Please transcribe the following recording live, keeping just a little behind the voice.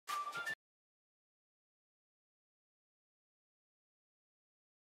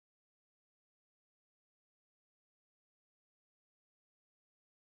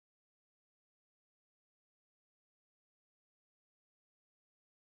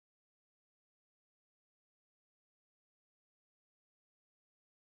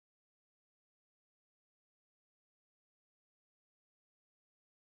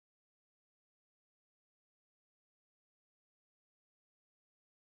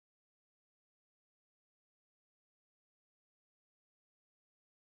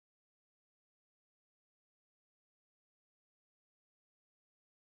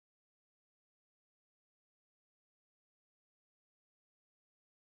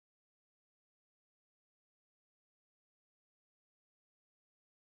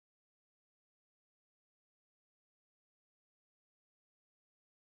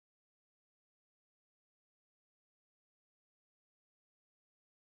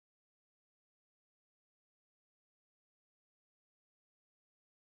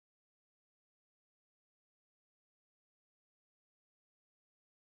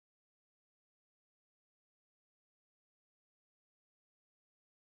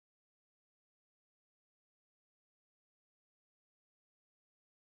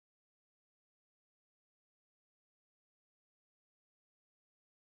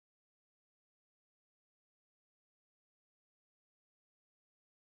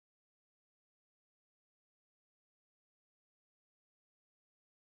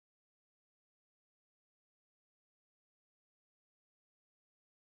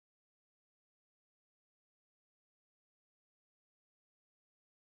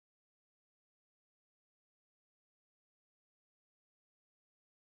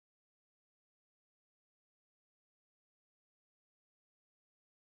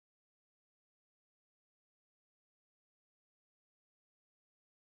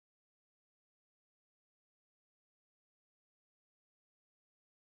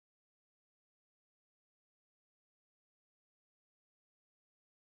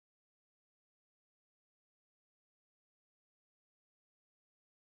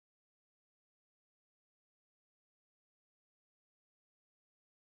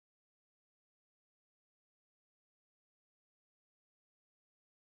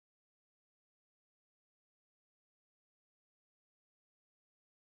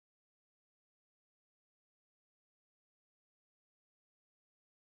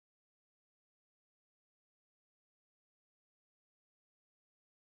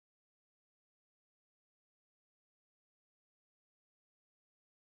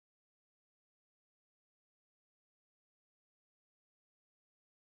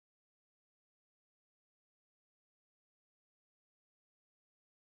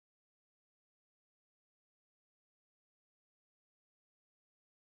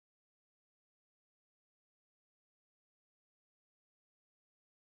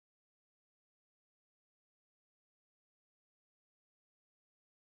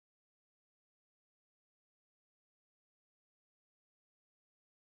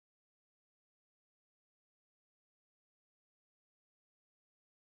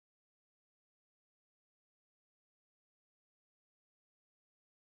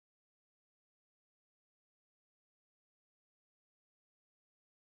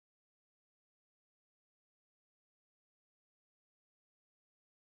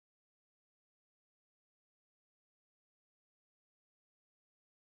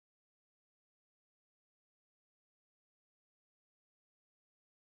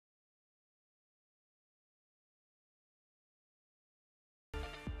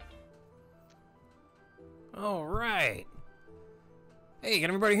All right. Hey, can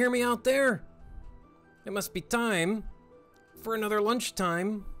everybody hear me out there? It must be time for another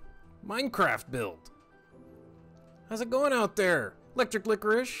lunchtime Minecraft build. How's it going out there? Electric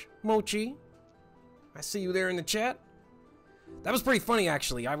Licorice, Mochi. I see you there in the chat. That was pretty funny,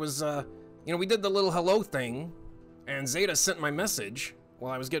 actually. I was, we did the little hello thing, and Zeta sent my message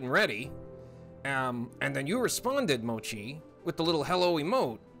while I was getting ready. And then you responded, Mochi, with the little hello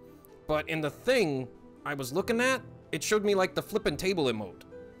emote. But in the thing I was looking at, it showed me like the flippin' table emote.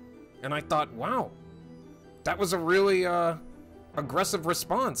 And I thought, wow, that was a really aggressive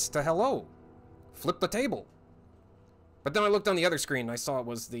response to hello. Flip the table. But then I looked on the other screen and I saw it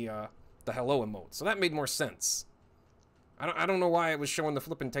was the hello emote. So that made more sense. I don't know why it was showing the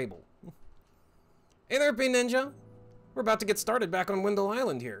flippin' table. Hey there, P Ninja. We're about to get started back on Windell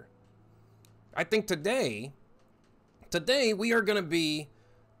Island here. I think today we are gonna be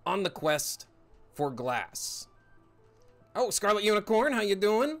on the quest for glass. Oh, Scarlet Unicorn, how you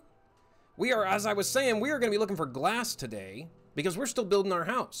doing? We are, as I was saying, we are gonna be looking for glass today because we're still building our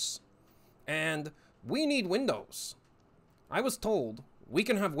house. And we need windows. I was told we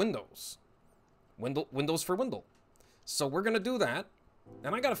can have windows. Windows for Windell. So we're gonna do that,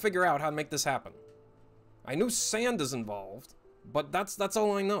 and I gotta figure out how to make this happen. I knew sand is involved, but that's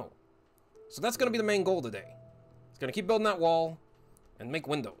all I know. So that's gonna be the main goal today. It's gonna keep building that wall and make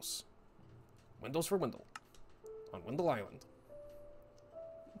windows. Windows for Windell. On Windell Island.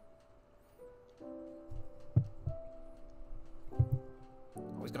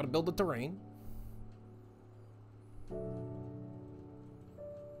 Always gotta build the terrain.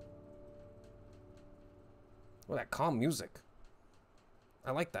 Oh, that calm music. I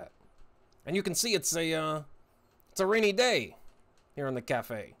like that. And you can see it's a rainy day here on the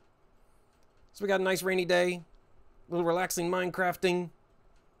cafe. So we got a nice rainy day, a little relaxing Minecrafting.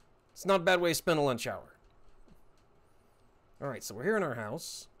 It's not a bad way to spend a lunch hour. Alright, so we're here in our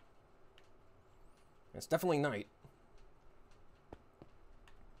house. It's definitely night.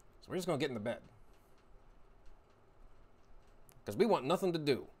 So we're just gonna get in the bed. Because we want nothing to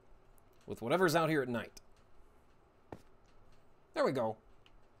do with whatever's out here at night. There we go.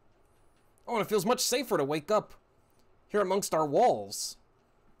 Oh, and it feels much safer to wake up here amongst our walls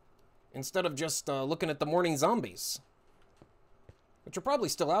instead of just looking at the morning zombies, which are probably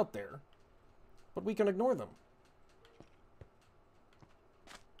still out there, but we can ignore them.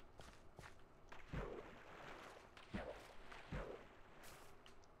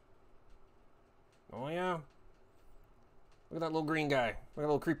 Oh yeah. Look at that little green guy. Look at that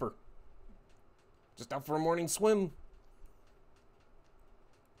little creeper. Just out for a morning swim.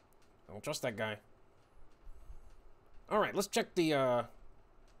 I don't trust that guy. Alright, let's check the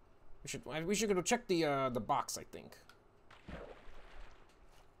we should go check the box, I think.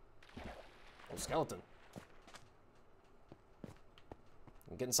 Oh, skeleton.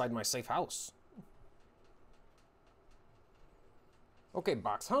 And get inside my safe house. Okay,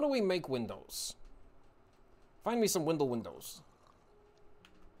 box, how do we make windows? Find me some Windell windows.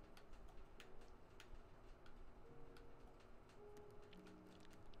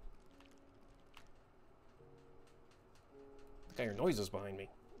 I hear noises behind me.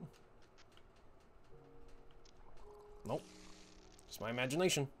 Nope. Just my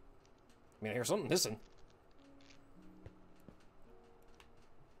imagination. I mean, I hear something hissing.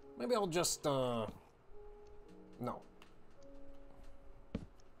 Maybe I'll just, no.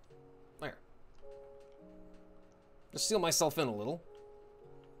 There. Just seal myself in a little.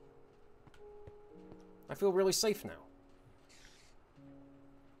 I feel really safe now.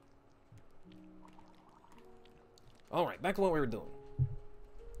 Alright, back to what we were doing.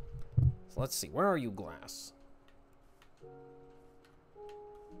 So let's see, where are you, glass?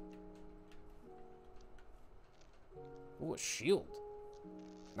 Ooh, a shield.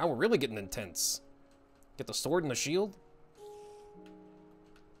 Now we're really getting intense. Get the sword and the shield?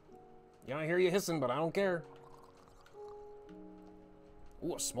 Yeah, I hear you hissing, but I don't care.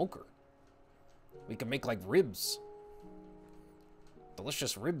 Ooh, a smoker. We can make, like, ribs.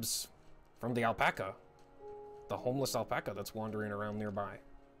 Delicious ribs from the alpaca. The homeless alpaca that's wandering around nearby.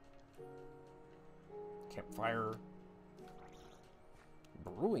 Campfire.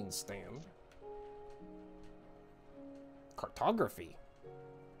 Brewing stand. Cartography.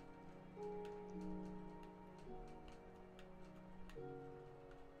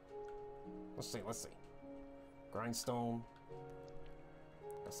 Let's see. Grindstone.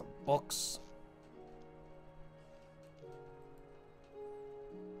 Got some books.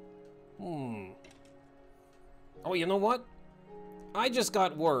 Oh, you know what? I just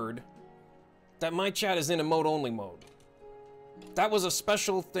got word that my chat is in emote only mode. That was a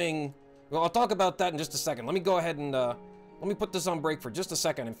special thing Well, I'll talk about that in just a second. Let me go ahead and, let me put this on break for just a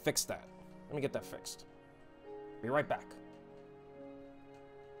second and fix that. Let me get that fixed. Be right back.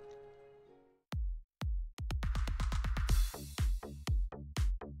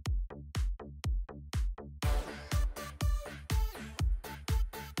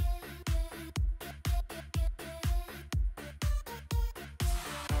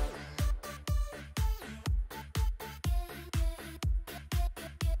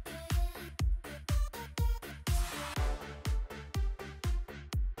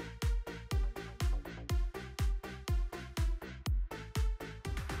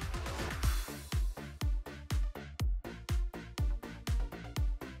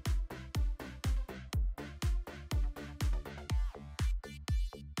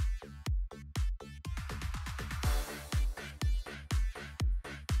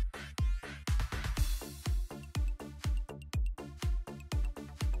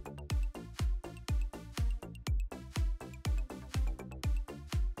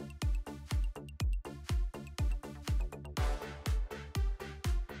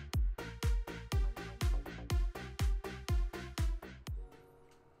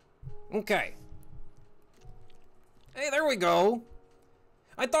 Okay. Hey, there we go.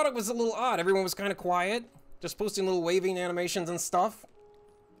 I thought it was a little odd. Everyone was kind of quiet, just posting little waving animations and stuff.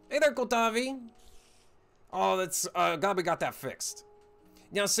 Hey there, Kotavi. Oh, that's, glad we got that fixed.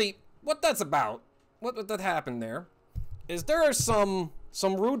 Now, see, what that's about, what that happened there, is there are some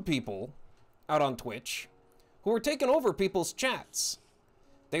rude people out on Twitch who were taking over people's chats.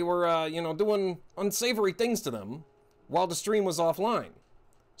 They were, you know, doing unsavory things to them while the stream was offline.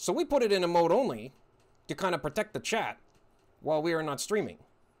 So we put it in a mode only to kind of protect the chat while we are not streaming.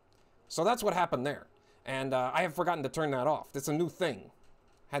 So that's what happened there. And I have forgotten to turn that off. That's a new thing.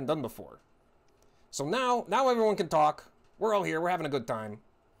 Hadn't done before. So now everyone can talk. We're all here. We're having a good time.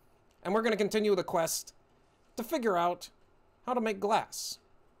 And we're going to continue the quest to figure out how to make glass.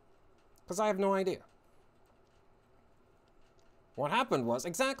 Because I have no idea. What happened was,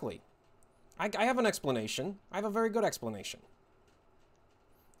 exactly. I have an explanation. I have a very good explanation.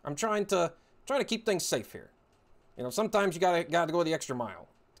 I'm trying to keep things safe here. You know, sometimes you gotta go the extra mile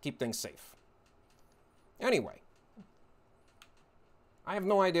to keep things safe. Anyway, I have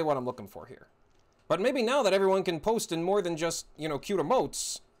no idea what I'm looking for here. But maybe now that everyone can post in more than just, you know, cute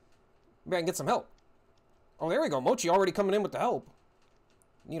emotes, maybe I can get some help. Oh, there we go. Mochi already coming in with the help.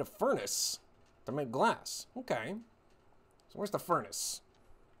 Need a furnace to make glass. Okay. So where's the furnace?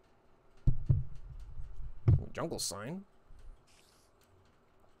 Jungle sign.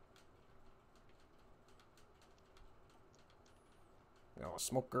 Oh, a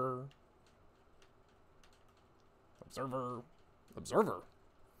smoker. Observer. Observer.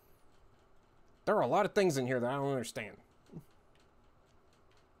 There are a lot of things in here that I don't understand.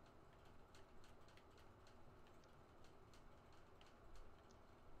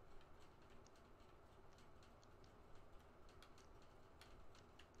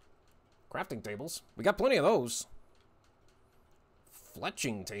 Crafting tables. We got plenty of those.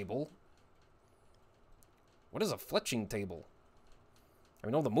 Fletching table. What is a fletching table? I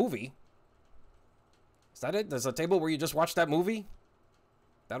know the movie. Is that it? There's a table where you just watch that movie?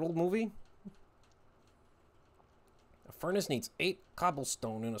 That old movie? A furnace needs 8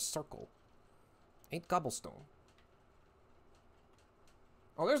 cobblestone in a circle. 8 cobblestone.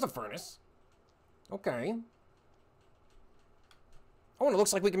 Oh, there's the furnace. Okay. Oh, and it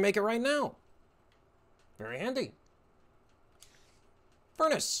looks like we can make it right now. Very handy.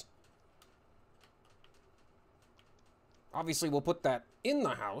 Furnace. Obviously, we'll put that in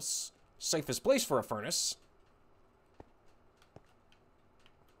the house. Safest place for a furnace.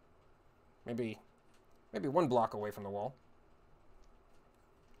 Maybe 1 block away from the wall.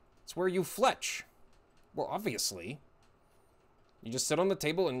 It's where you fletch. Well, obviously. You just sit on the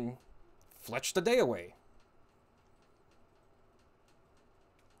table and fletch the day away.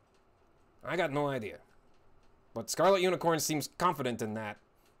 I got no idea. But Scarlet Unicorn seems confident in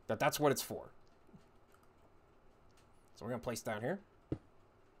that's what it's for. So we're going to place down here.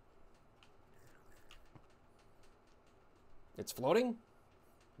 It's floating,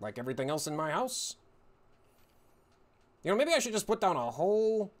 like everything else in my house. You know, maybe I should just put down a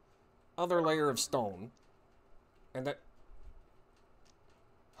whole other layer of stone. And that...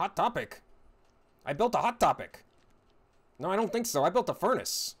 Hot topic. I built a hot topic. No, I don't think so. I built a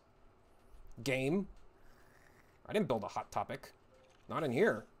furnace. Game. I didn't build a hot topic. Not in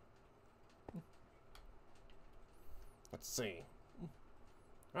here. Let's see.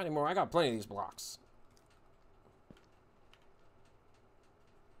 Not anymore. I got plenty of these blocks.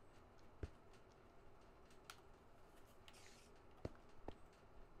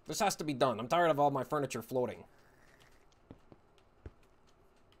 This has to be done. I'm tired of all my furniture floating.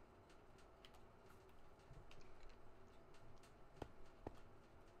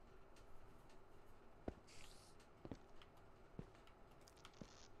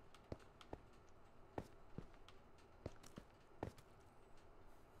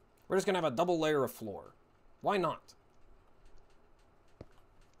 We're just gonna have a double layer of floor. Why not?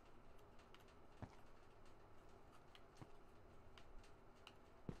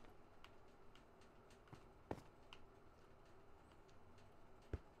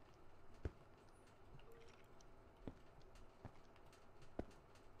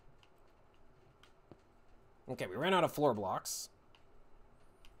 Okay, we ran out of floor blocks.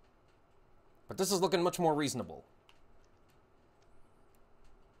 But this is looking much more reasonable.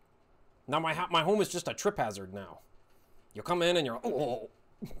 Now my home is just a trip hazard now. You come in and you're, oh,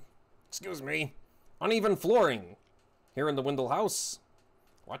 excuse me, uneven flooring here in the Windell house.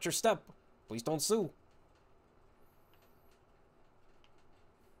 Watch your step. Please don't sue.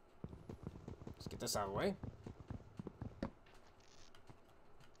 Let's get this out of the way.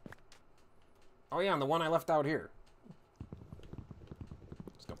 Oh yeah, and the one I left out here.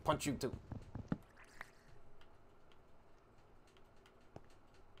 Just gonna punch you too.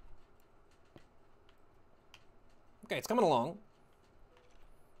 Okay, it's coming along.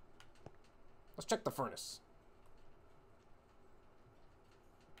 Let's check the furnace.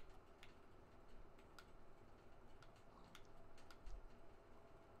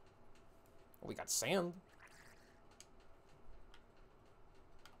 Oh, we got sand.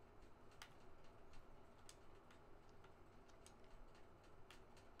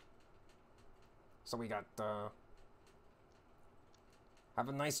 So we got, have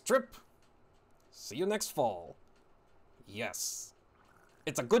a nice trip. See you next fall. Yes.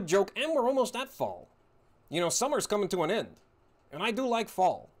 It's a good joke, and we're almost at fall. You know, summer's coming to an end. And I do like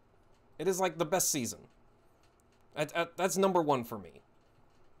fall. It is like the best season. That's number one for me.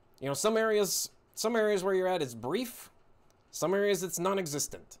 You know, some areas where you're at, it's brief. Some areas, it's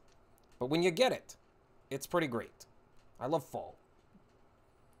non-existent. But when you get it, it's pretty great. I love fall.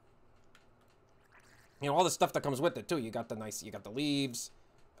 You know, all the stuff that comes with it, too. You got the leaves.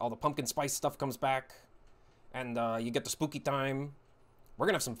 All the pumpkin spice stuff comes back. And you get the spooky time. We're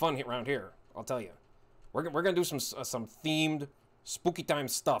going to have some fun around here, I'll tell you. We're going to do some themed spooky time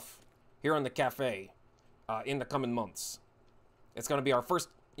stuff here on the cafe in the coming months. It's going to be our first,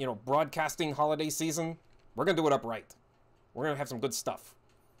 you know, broadcasting holiday season. We're going to do it upright. We're going to have some good stuff.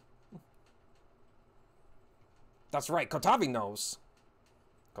 That's right. Kotavi knows.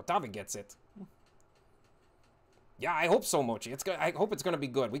 Kotavi gets it. Yeah, I hope so, Mochi. I hope it's going to be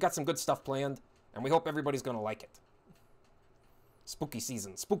good. We got some good stuff planned, and we hope everybody's going to like it. Spooky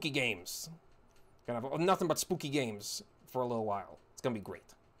season. Spooky games. Gonna have nothing but spooky games for a little while. It's going to be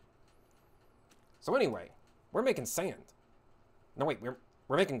great. So anyway, we're making sand. No, wait.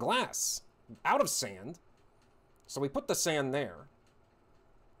 We're making glass out of sand. So we put the sand there.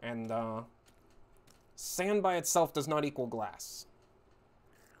 And sand by itself does not equal glass.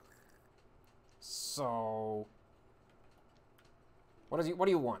 So what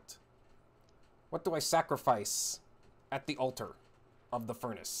do you want? What do I sacrifice at the altar of the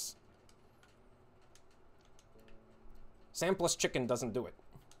furnace? Sand plus chicken doesn't do it.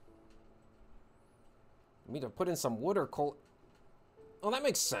 I need to put in some wood or coal. Oh, that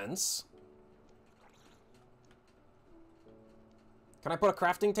makes sense. Can I put a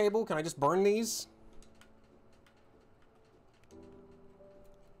crafting table? Can I just burn these?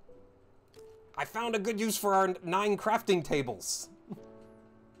 I found a good use for our 9 crafting tables.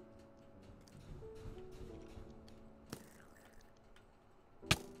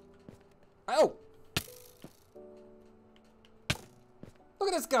 Oh! Look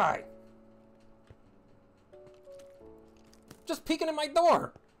at this guy! Just peeking at my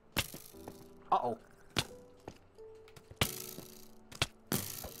door! Uh-oh.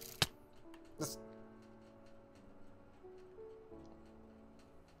 This...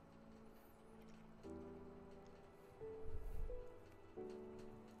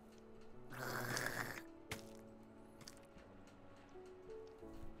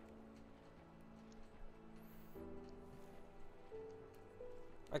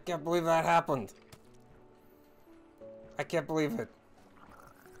 I can't believe that happened. I can't believe it.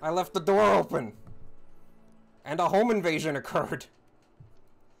 I left the door open. And a home invasion occurred.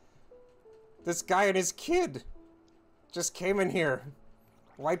 This guy and his kid just came in here.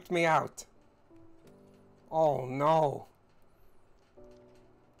 Wiped me out. Oh no.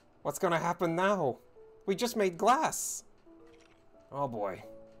 What's gonna happen now? We just made glass. Oh boy.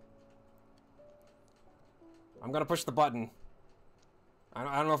 I'm gonna push the button. I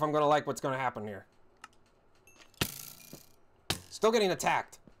don't know if I'm gonna like what's gonna happen here. Still getting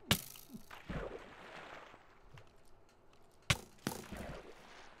attacked.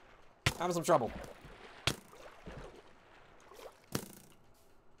 Having some trouble.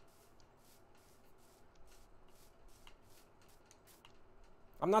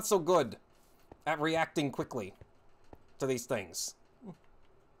 I'm not so good at reacting quickly to these things.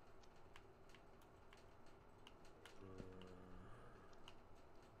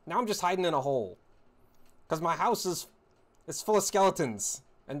 Now I'm just hiding in a hole. Because my house is full of skeletons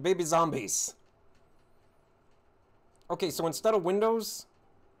and baby zombies. Okay, so instead of windows,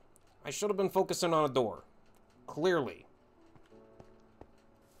 I should have been focusing on a door. Clearly.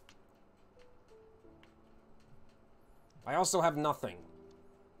 I also have nothing.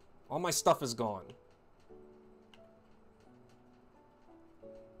 All my stuff is gone.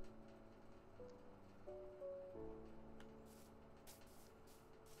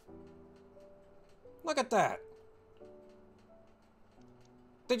 Look at that.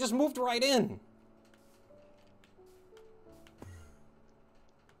 They just moved right in.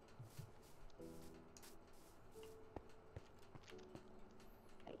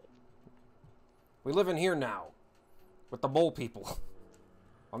 We live in here now. With the mole people.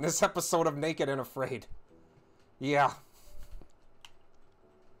 On this episode of Naked and Afraid. Yeah.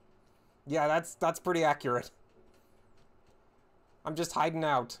 Yeah, that's pretty accurate. I'm just hiding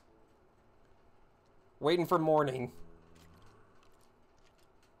out. Waiting for morning.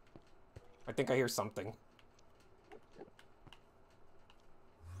 I think I hear something.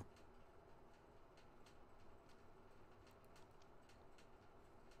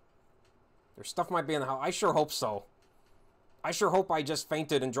 Their stuff might be in the house. I sure hope so. I sure hope I just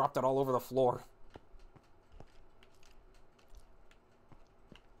fainted and dropped it all over the floor.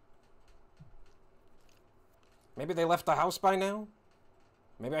 Maybe they left the house by now?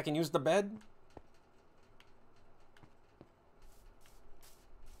 Maybe I can use the bed?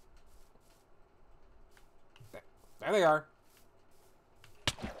 There they are.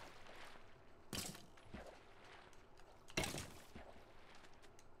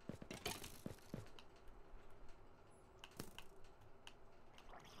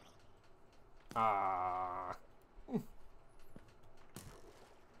 Ah.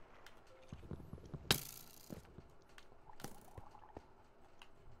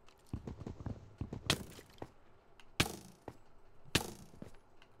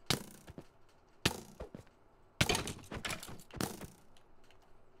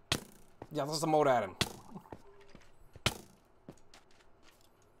 Yeah, let's emote at him.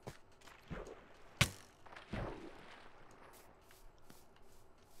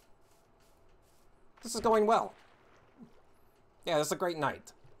 This is going well. Yeah, this is a great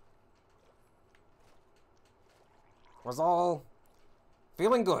night. Was all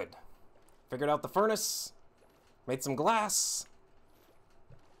feeling good. Figured out the furnace. Made some glass.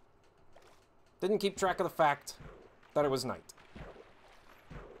 Didn't keep track of the fact that it was night.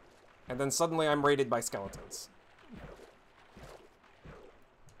 And then suddenly I'm raided by skeletons.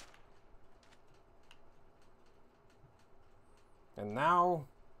 And now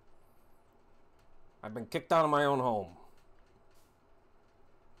I've been kicked out of my own home.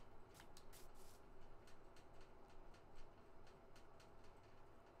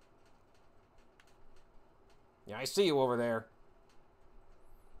 Yeah, I see you over there.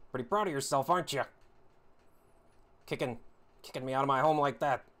 Pretty proud of yourself, aren't you? Kicking me out of my home like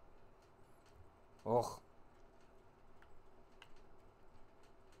that. Ugh.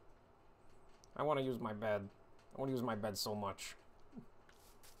 I want to use my bed. I want to use my bed so much.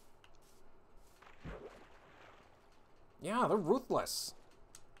 Yeah, they're ruthless.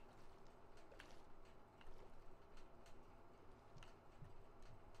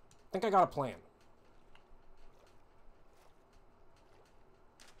 I think I got a plan.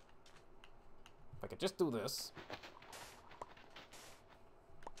 If I could just do this.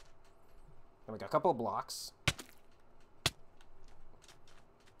 Then we got a couple of blocks.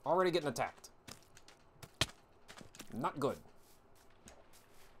 Already getting attacked. Not good.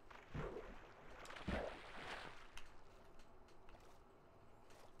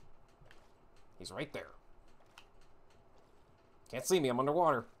 He's right there. Can't see me, I'm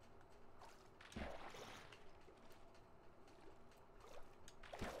underwater.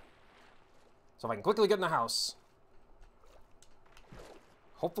 So if I can quickly get in the house.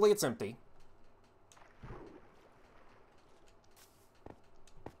 Hopefully it's empty.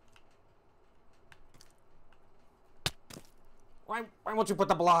 Why won't you put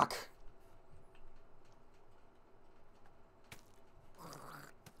the block?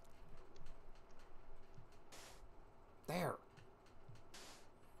 There.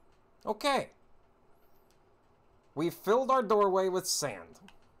 Okay. We've filled our doorway with sand.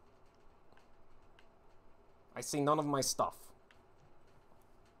 I see none of my stuff.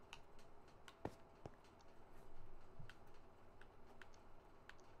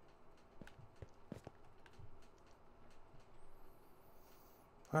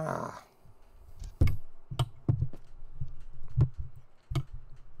 Ah.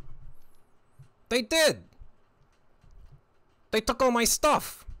 They did! They took all my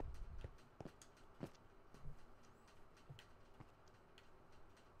stuff!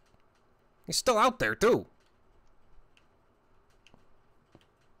 He's still out there, too.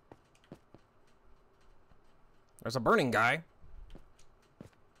 There's a burning guy.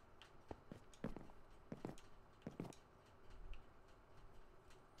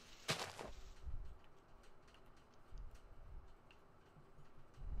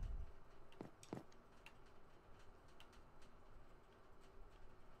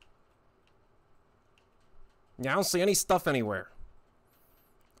 Yeah, I don't see any stuff anywhere.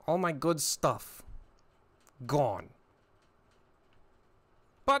 All my good stuff. Gone.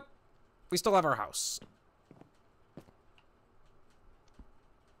 But we still have our house.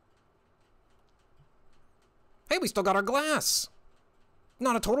 Hey, we still got our glass.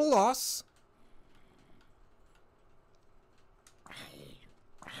 Not a total loss.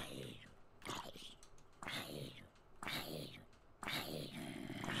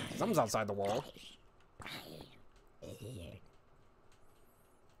 Something's outside the wall.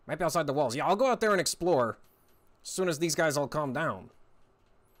 Might be outside the walls. Yeah, I'll go out there and explore as soon as these guys all calm down.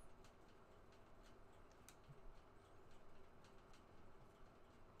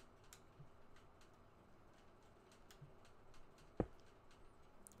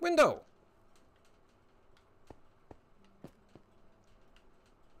 Window!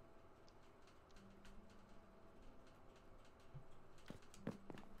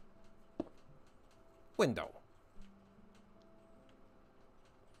 Window.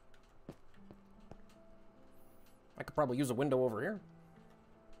 I could probably use a window over here.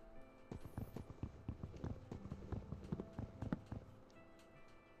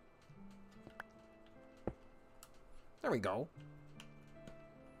 There we go.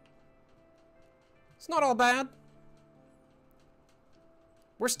 It's not all bad.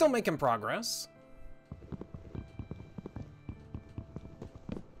 We're still making progress.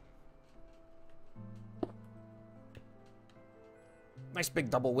 Nice big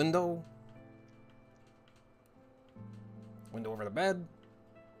double window. Window over the bed.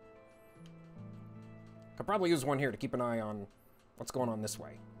 Could probably use one here to keep an eye on what's going on this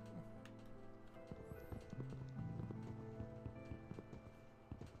way.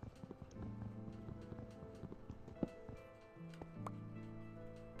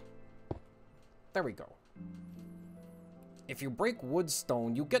 There we go. If you break wood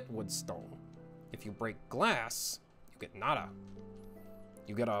stone, you get wood stone. If you break glass, you get nada.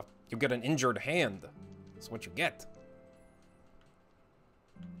 You get an injured hand. That's what you get.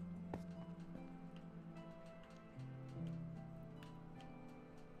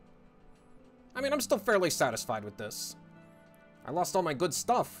 I mean, I'm still fairly satisfied with this. I lost all my good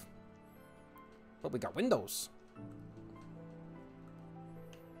stuff. But we got windows.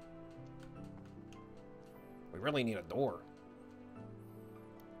 We really need a door.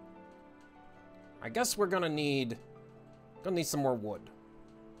 I guess we're gonna need some more wood.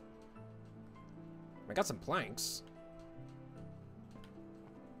 I got some planks.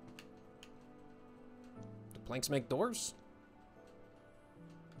 Do planks make doors?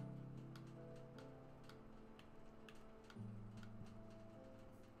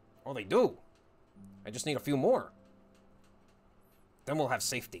 Oh, they do. I just need a few more. Then we'll have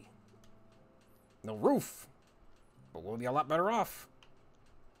safety. No roof. But we'll be a lot better off.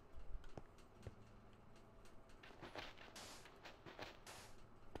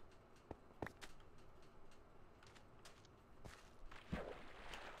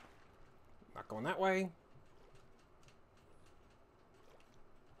 Not going that way.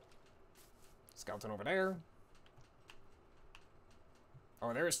 Skeleton over there.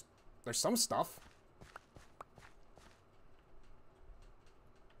 Oh, there's some stuff.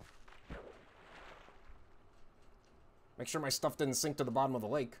 Make sure my stuff didn't sink to the bottom of the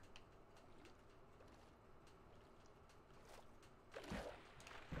lake.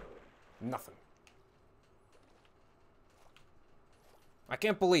 Nothing. I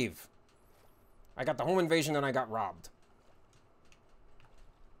can't believe I got the home invasion and I got robbed.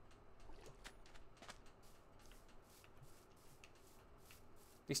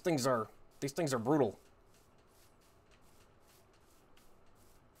 These things are brutal.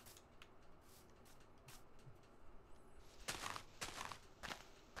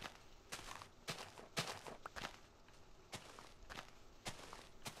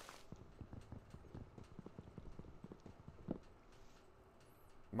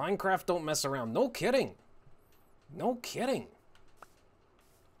 Minecraft don't mess around. No kidding. No kidding.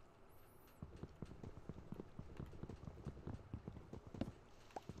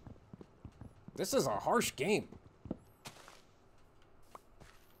 This is a harsh game.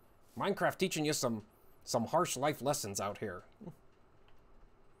 Minecraft teaching you some harsh life lessons out here.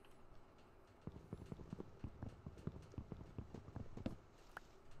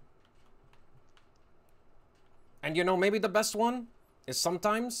 And you know, maybe the best one is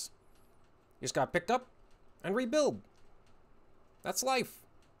sometimes you just gotta pick up and rebuild. That's life.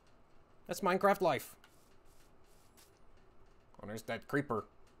 That's Minecraft life. Oh, there's that creeper.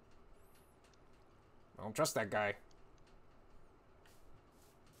 I don't trust that guy.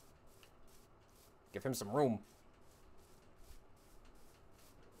 Give him some room.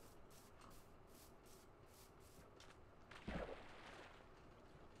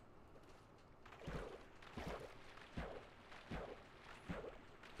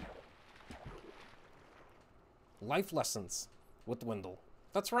 Life lessons with Windell.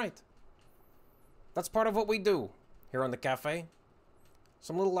 That's right. That's part of what we do here on the cafe.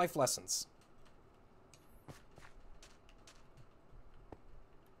 Some little life lessons.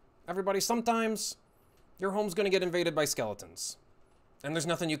 Everybody, sometimes your home's gonna get invaded by skeletons, and there's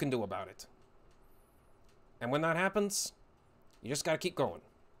nothing you can do about it. And when that happens, you just gotta keep going.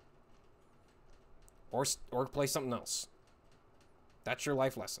 Or play something else. That's your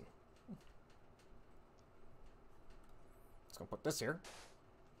life lesson. Let's go put this here.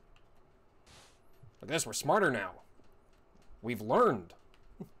 Look at this, we're smarter now. We've learned.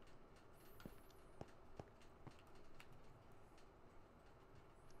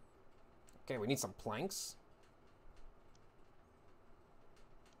 Okay, we need some planks.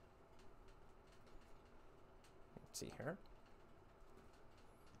 Let's see here.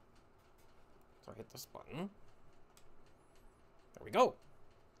 So I hit this button. There we go.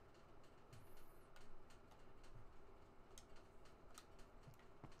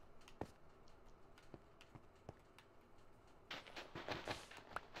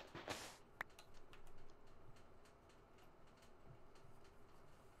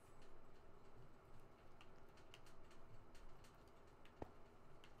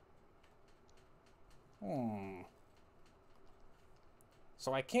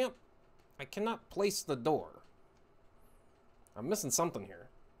 So I cannot place the door. I'm missing something here.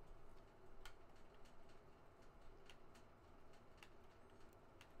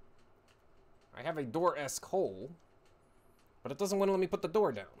 I have a door-esque hole, but it doesn't want to let me put the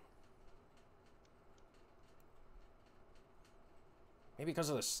door down. Maybe because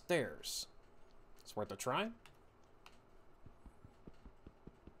of the stairs. It's worth a try.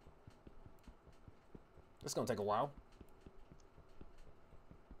 This is gonna take a while.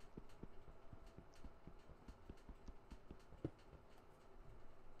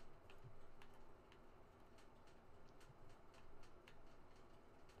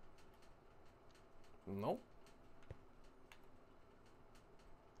 Nope.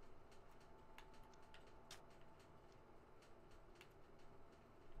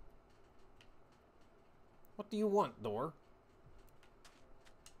 What do you want, door?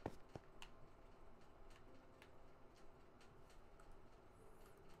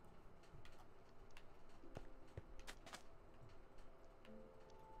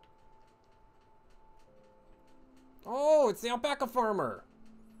 Oh, it's the alpaca farmer.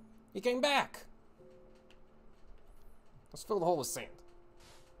 He came back. Let's fill the hole with sand.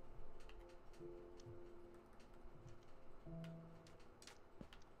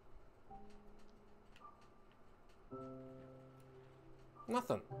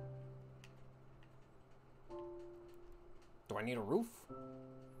 Nothing. Do I need a roof?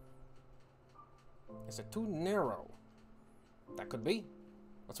 Is it too narrow? That could be.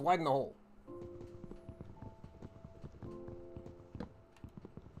 Let's widen the hole.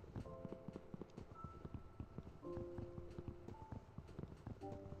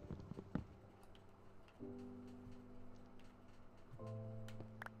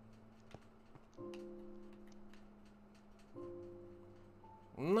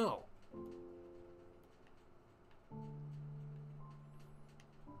 No.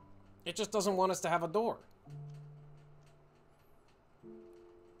 It just doesn't want us to have a door.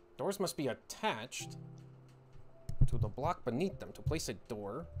 Doors must be attached to the block beneath them. To place a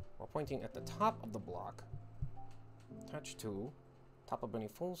door while pointing at the top of the block, attached to top of any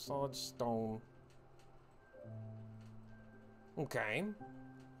full solid stone. Okay.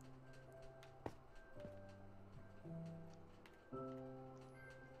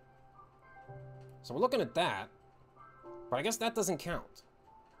 So we're looking at that, but I guess that doesn't count.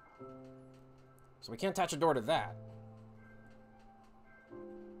 So we can't attach a door to that.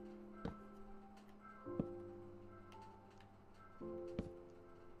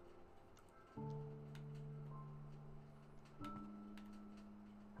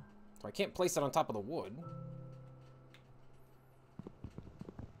 I can't place it on top of the wood. I'm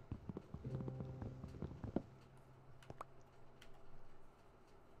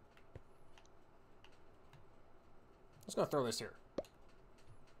just gonna throw this here.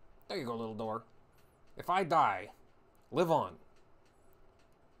 There you go, little door. If I die, live on.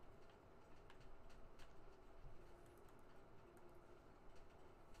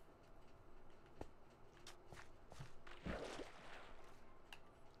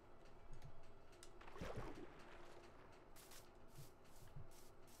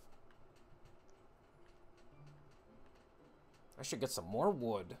 I should get some more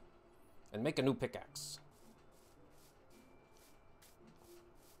wood and make a new pickaxe.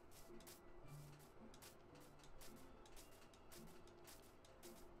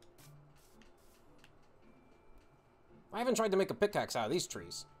 I haven't tried to make a pickaxe out of these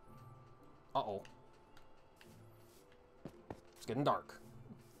trees. Uh-oh. It's getting dark.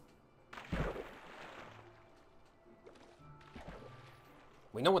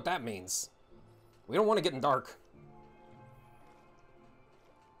 We know what that means. We don't want to get in dark.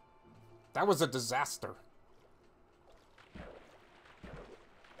 That was a disaster.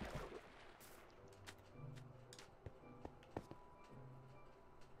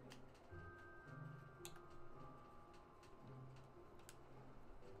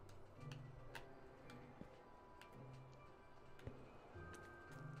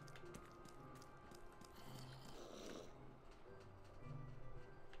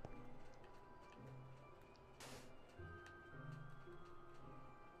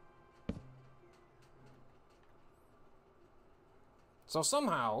 So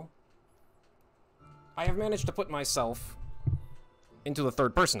somehow, I have managed to put myself into the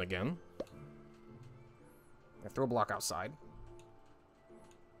third person again. I throw a block outside.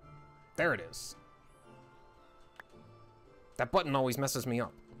 There it is. That button always messes me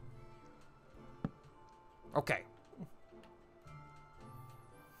up. Okay.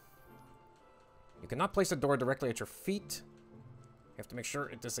 You cannot place a door directly at your feet. You have to make sure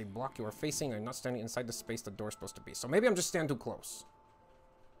it is a block you are facing and not standing inside the space the door is supposed to be. So maybe I'm just standing too close.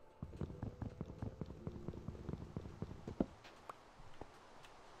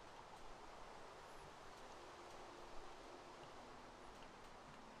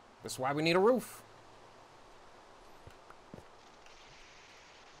 That's why we need a roof.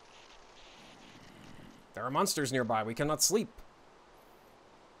 There are monsters nearby. We cannot sleep.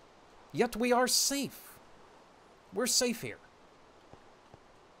 Yet we are safe. We're safe here.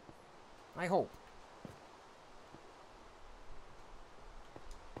 I hope.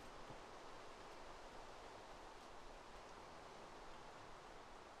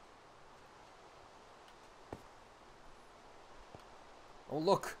 Oh,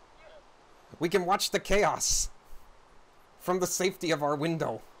 look. We can watch the chaos from the safety of our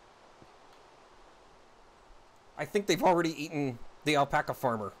window. I think they've already eaten the alpaca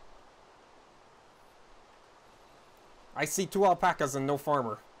farmer. I see 2 alpacas and no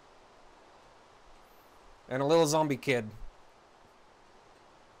farmer. And a little zombie kid.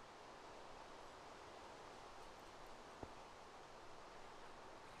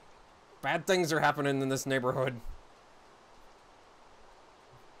 Bad things are happening in this neighborhood.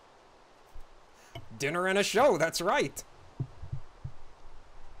 Dinner and a show, that's right.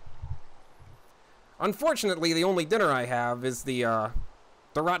 Unfortunately, the only dinner I have is the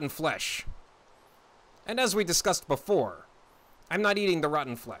rotten flesh. And as we discussed before, I'm not eating the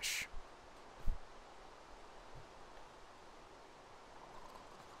rotten flesh.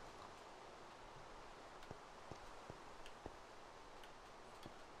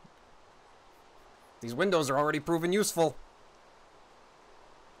 These windows are already proven useful.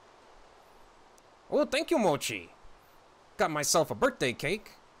 Oh, thank you, Mochi. Got myself a birthday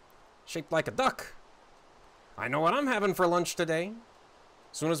cake, shaped like a duck. I know what I'm having for lunch today,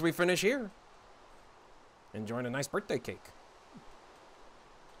 as soon as we finish here. Enjoying a nice birthday cake.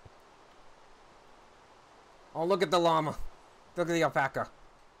 Oh, look at the llama. Look at the alpaca.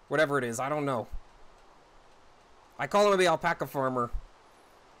 Whatever it is, I don't know. I call him the alpaca farmer,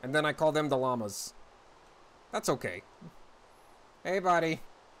 and then I call them the llamas. That's okay. Hey, buddy.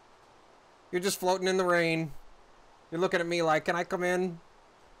 You're just floating in the rain. You're looking at me like, can I come in?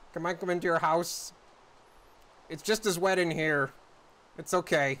 Can I come into your house? It's just as wet in here. It's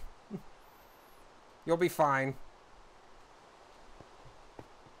okay. You'll be fine.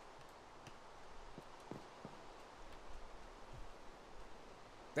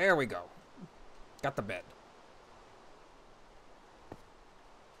 There we go. Got the bed.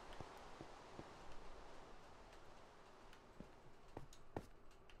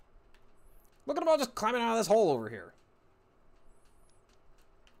 Look at them all just climbing out of this hole over here.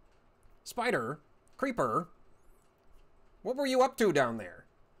 Spider? Creeper? What were you up to down there?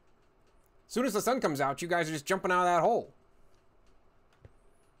 As soon as the sun comes out, you guys are just jumping out of that hole.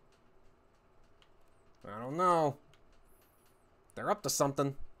 I don't know. They're up to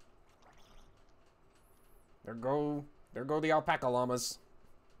something. There go the alpaca llamas.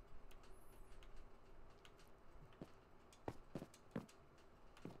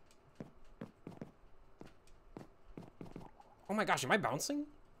 Oh my gosh, am I bouncing?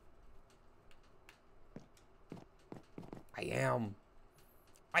 I am.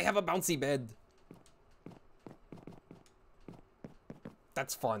 I have a bouncy bed.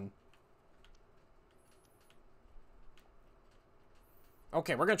 That's fun.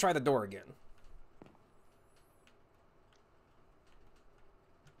 Okay, we're gonna try the door again.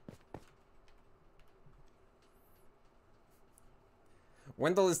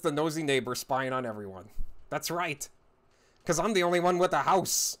 Wendell is the nosy neighbor spying on everyone. That's right. Because I'm the only one with a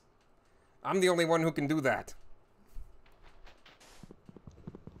house. I'm the only one who can do that.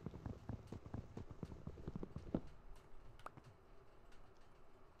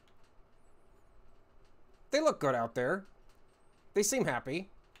 They look good out there. They seem happy.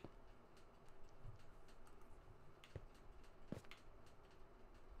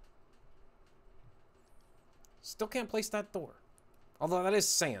 Still can't place that door. Although that is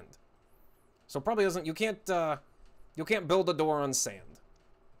sand. So probably doesn't, you can't build a door on sand.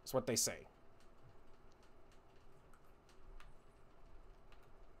 That's what they say.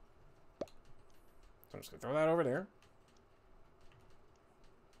 So I'm just gonna throw that over there.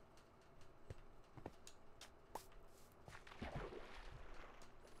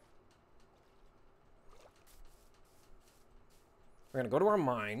 We're gonna go to our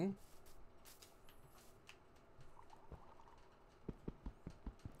mine.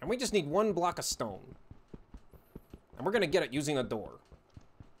 And we just need one block of stone. And we're gonna get it using a door.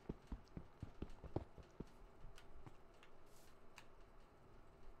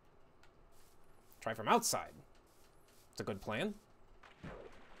 Try from outside. It's a good plan.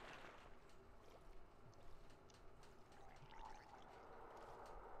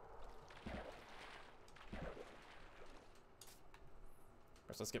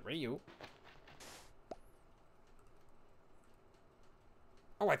 First, let's get rid of you.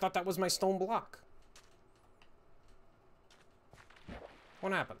 Oh, I thought that was my stone block.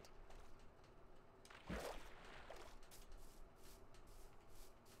 What happened?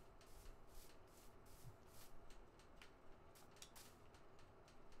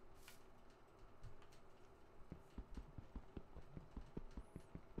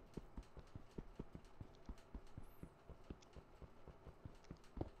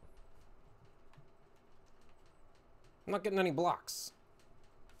 I'm not getting any blocks.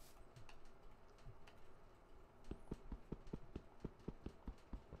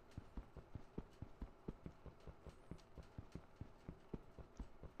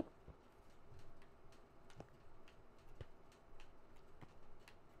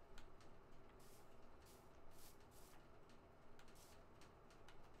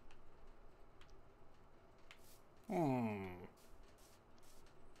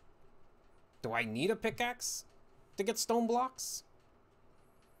 Do I need a pickaxe to get stone blocks?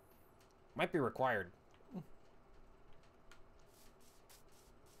 Might be required.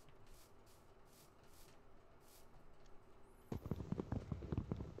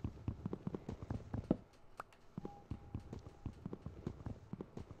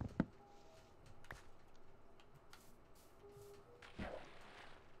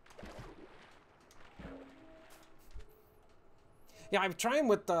 Yeah, I'm trying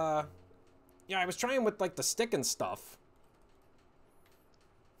with yeah, I was trying with like the stick and stuff.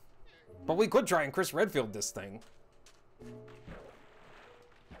 But we could try and Chris Redfield this thing.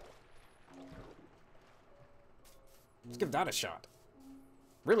 Let's give that a shot.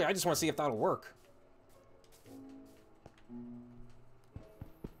 Really, I just want to see if that'll work.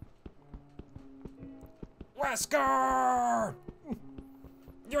 Wesker!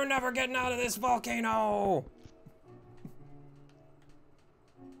 You're never getting out of this volcano!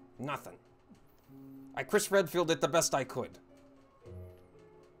 Nothing. I Chris Redfield it the best I could.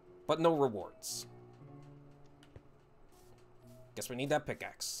 But no rewards. Guess we need that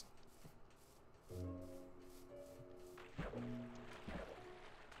pickaxe.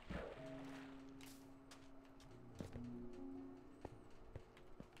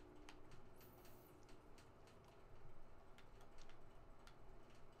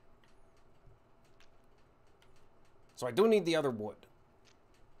 So I do need the other wood.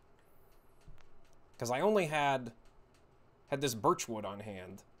 Because I only had this birch wood on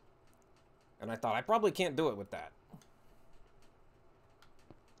hand. And I thought, I probably can't do it with that.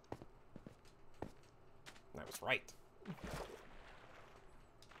 was right.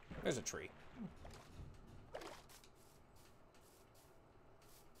 There's a tree.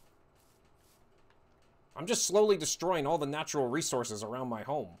 I'm just slowly destroying all the natural resources around my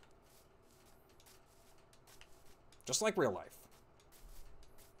home. Just like real life.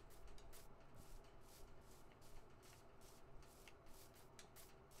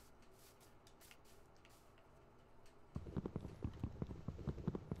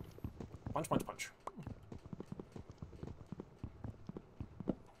 Punch, punch, punch.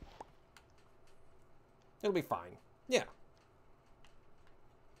 It'll be fine. Yeah.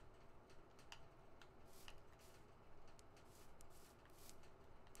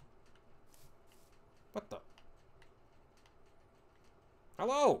 What the?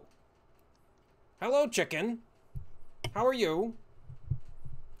 Hello? Hello, chicken. How are you?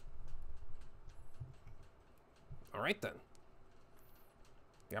 All right, then.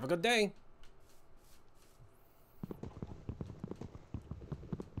 You have a good day.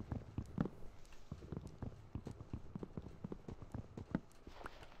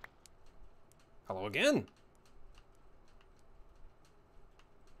 Hello again.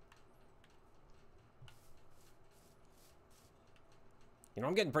 You know,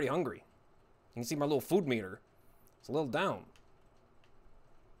 I'm getting pretty hungry. You can see my little food meter. It's a little down.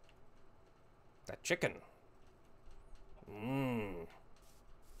 That chicken. Mmm.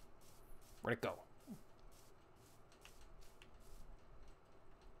 Where'd it go?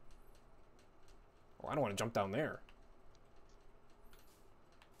 Oh, I don't want to jump down there.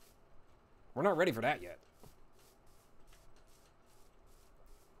 We're not ready for that yet.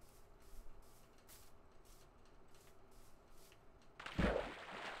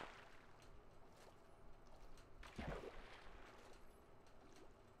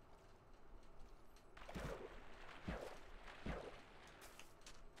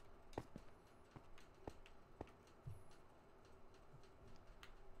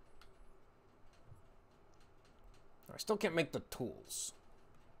 I still can't make the tools.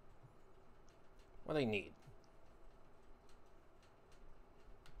 What do they need?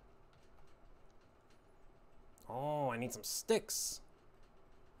 Oh, I need some sticks.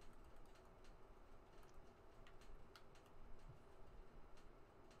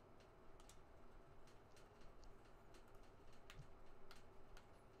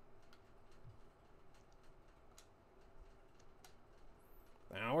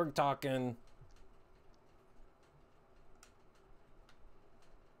 Now we're talking.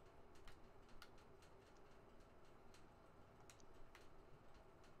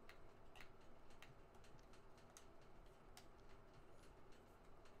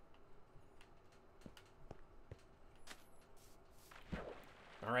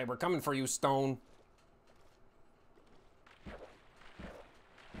 All right, we're coming for you, Stone.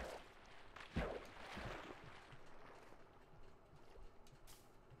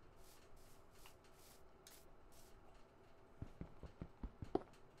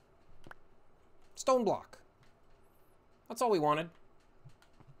 Stone block. That's all we wanted.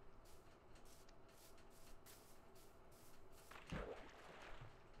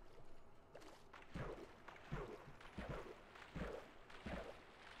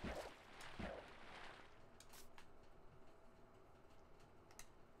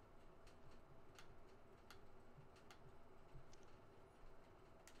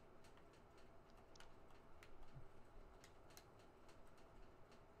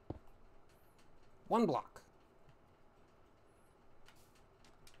 One block.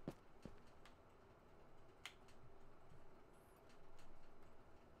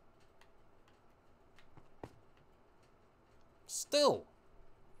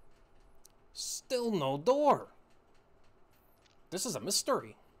 Still no door. This is a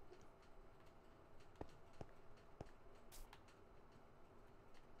mystery.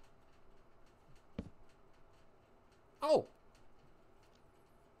 Oh.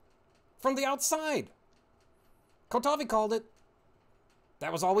 From the outside. Kotavi called it.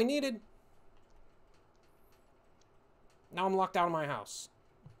 That was all we needed. Now I'm locked out of my house.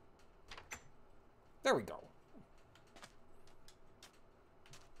 There we go.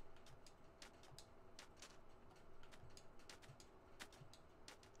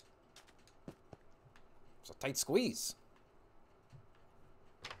 It's a tight squeeze.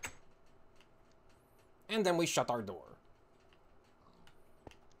 And then we shut our door.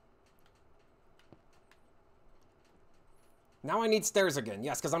 Now I need stairs again.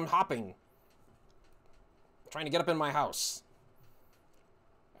 Yes, because I'm hopping. Trying to get up in my house.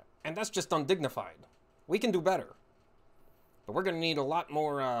 And that's just undignified. We can do better. But we're going to need a lot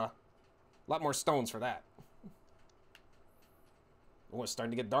more stones for that. Oh, it's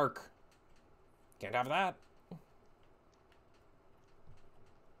starting to get dark. Can't have that.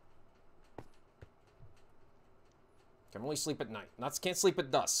 Can only sleep at night. Nuts can't sleep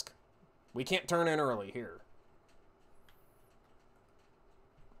at dusk. We can't turn in early here.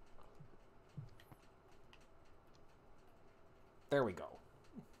 There we go.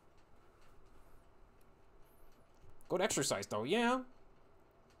 Good exercise though, yeah.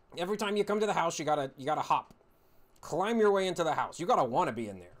 Every time you come to the house, you gotta hop. Climb your way into the house. You gotta want to be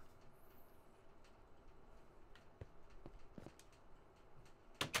in there.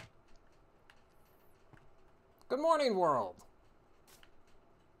 Good morning, world.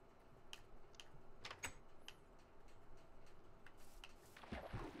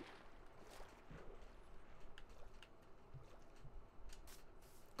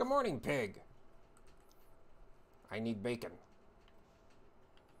 Good morning, pig. I need bacon.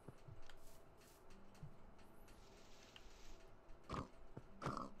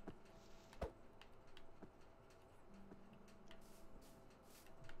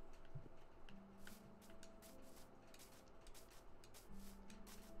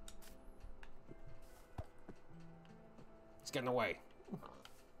 It's getting away.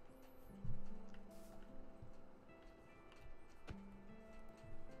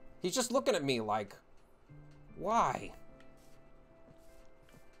 He's just looking at me like, why?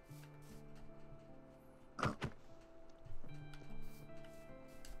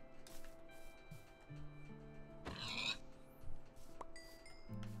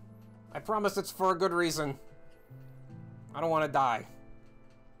 I promise it's for a good reason. I don't want to die.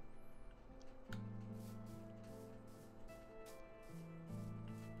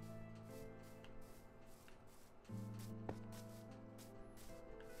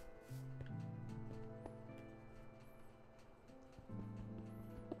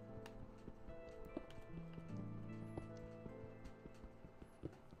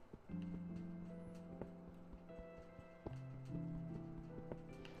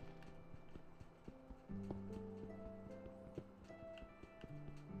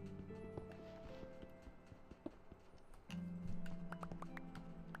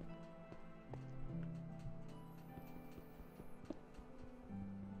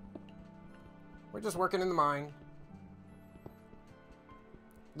 We're just working in the mine.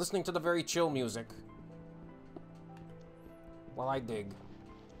 Listening to the very chill music. While I dig.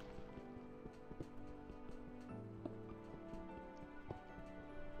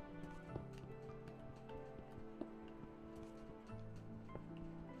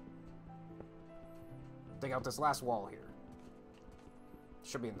 Dig out this last wall here.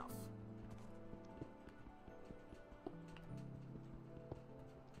 Should be enough.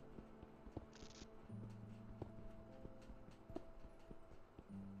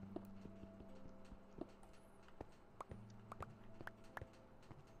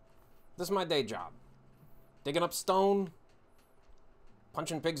 This is my day job. Digging up stone,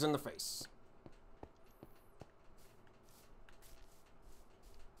 punching pigs in the face.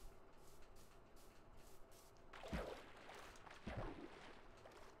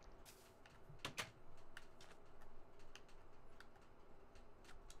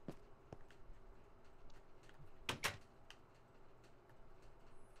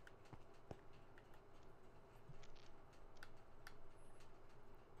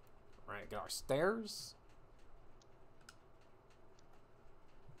 Alright, get our stairs.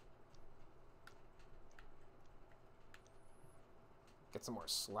 Get some more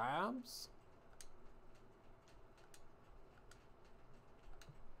slabs.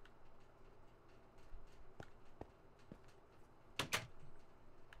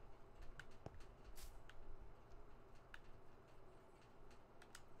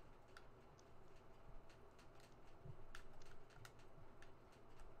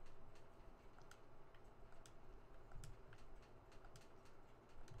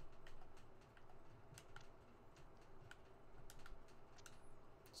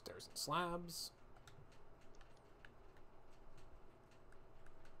 Stairs and slabs.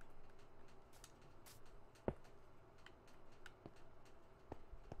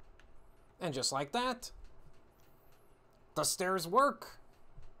 And just like that, the stairs work.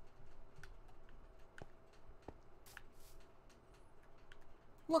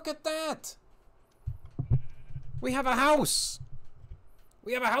 Look at that. We have a house.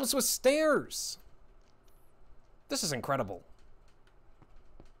 We have a house with stairs. This is incredible.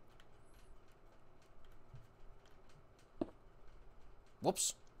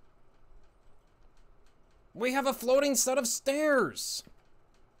 Whoops. We have a floating set of stairs.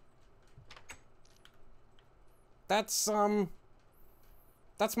 That's my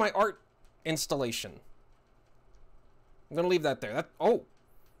art installation. I'm gonna leave that there. Oh,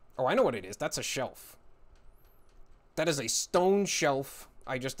 I know what it is. That's a shelf. That is a stone shelf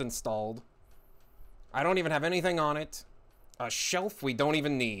I just installed I don't even have anything on it. A shelf we don't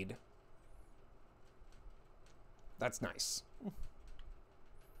even need. That's nice.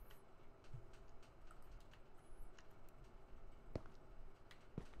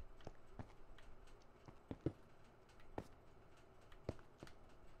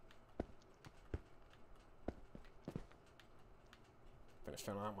 Finish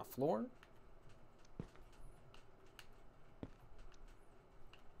filling out my floor.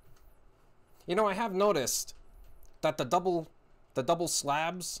 You know, I have noticed that the double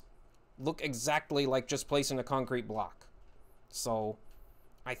slabs look exactly like just placing a concrete block. So,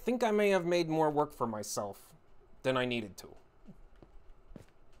 I think I may have made more work for myself than I needed to.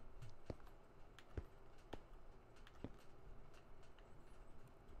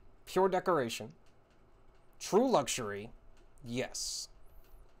 Pure decoration. True luxury. Yes.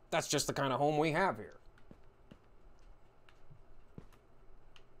 That's just the kind of home we have here.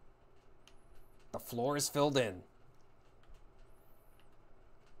 The floor is filled in.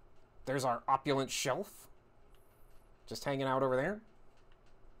 There's our opulent shelf. Just hanging out over there.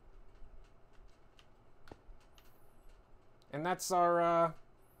 And that's our,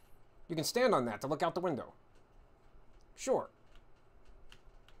 you can stand on that to look out the window. Sure.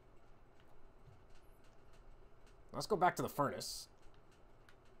 Let's go back to the furnace.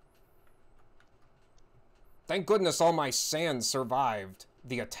 Thank goodness all my sand survived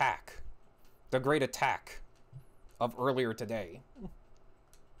the attack. The great attack of earlier today.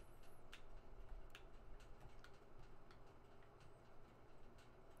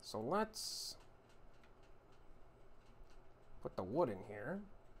 So let's put the wood in here.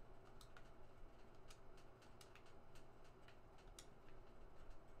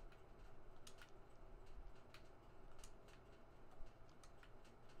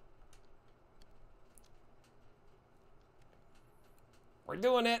 We're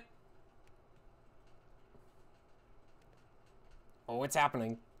doing it. Oh, it's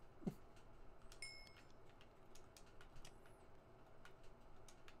happening.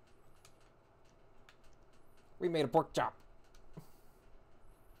 We made a pork chop.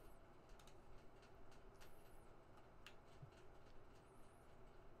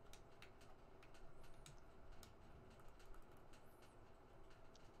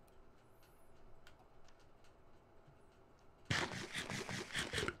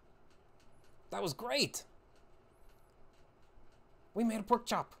 That was great. We made a pork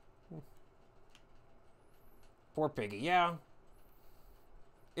chop. Poor piggy, yeah.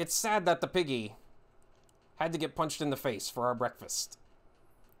 It's sad that the piggy had to get punched in the face for our breakfast.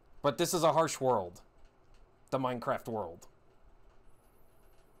 But this is a harsh world. The Minecraft world.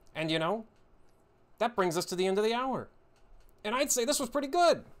 And you know, that brings us to the end of the hour. And I'd say this was pretty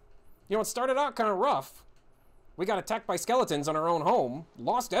good. You know, it started out kind of rough. We got attacked by skeletons in our own home,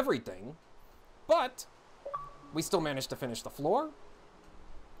 lost everything, but we still managed to finish the floor.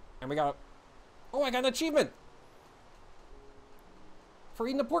 And we got, oh, I got an achievement for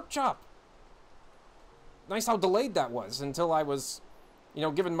eating a pork chop. Nice how delayed that was until I was, you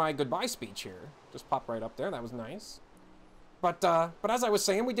know, giving my goodbye speech here. Just popped right up there. That was nice. But as I was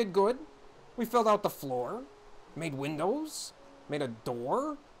saying, we did good. We filled out the floor, made windows, made a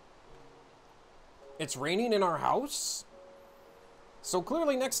door. It's raining in our house. So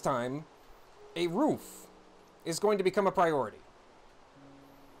clearly next time, a roof is going to become a priority.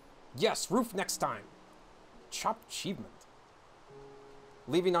 Yes, roof next time. Chop achievement.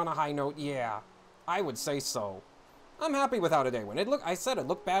 Leaving on a high note, yeah, I would say so. I'm happy with how today went. I said it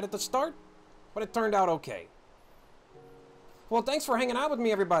looked bad at the start, but it turned out okay. Well, thanks for hanging out with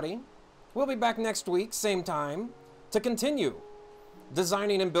me, everybody. We'll be back next week, same time, to continue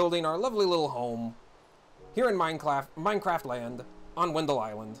designing and building our lovely little home here in Minecraft land on Windell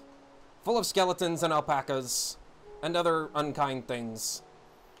Island, full of skeletons and alpacas and other unkind things.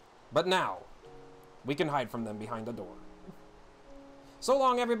 But now, we can hide from them behind a door. So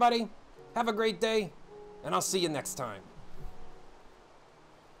long, everybody. Have a great day, and I'll see you next time.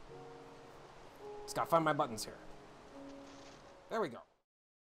 Just gotta find my buttons here. There we go.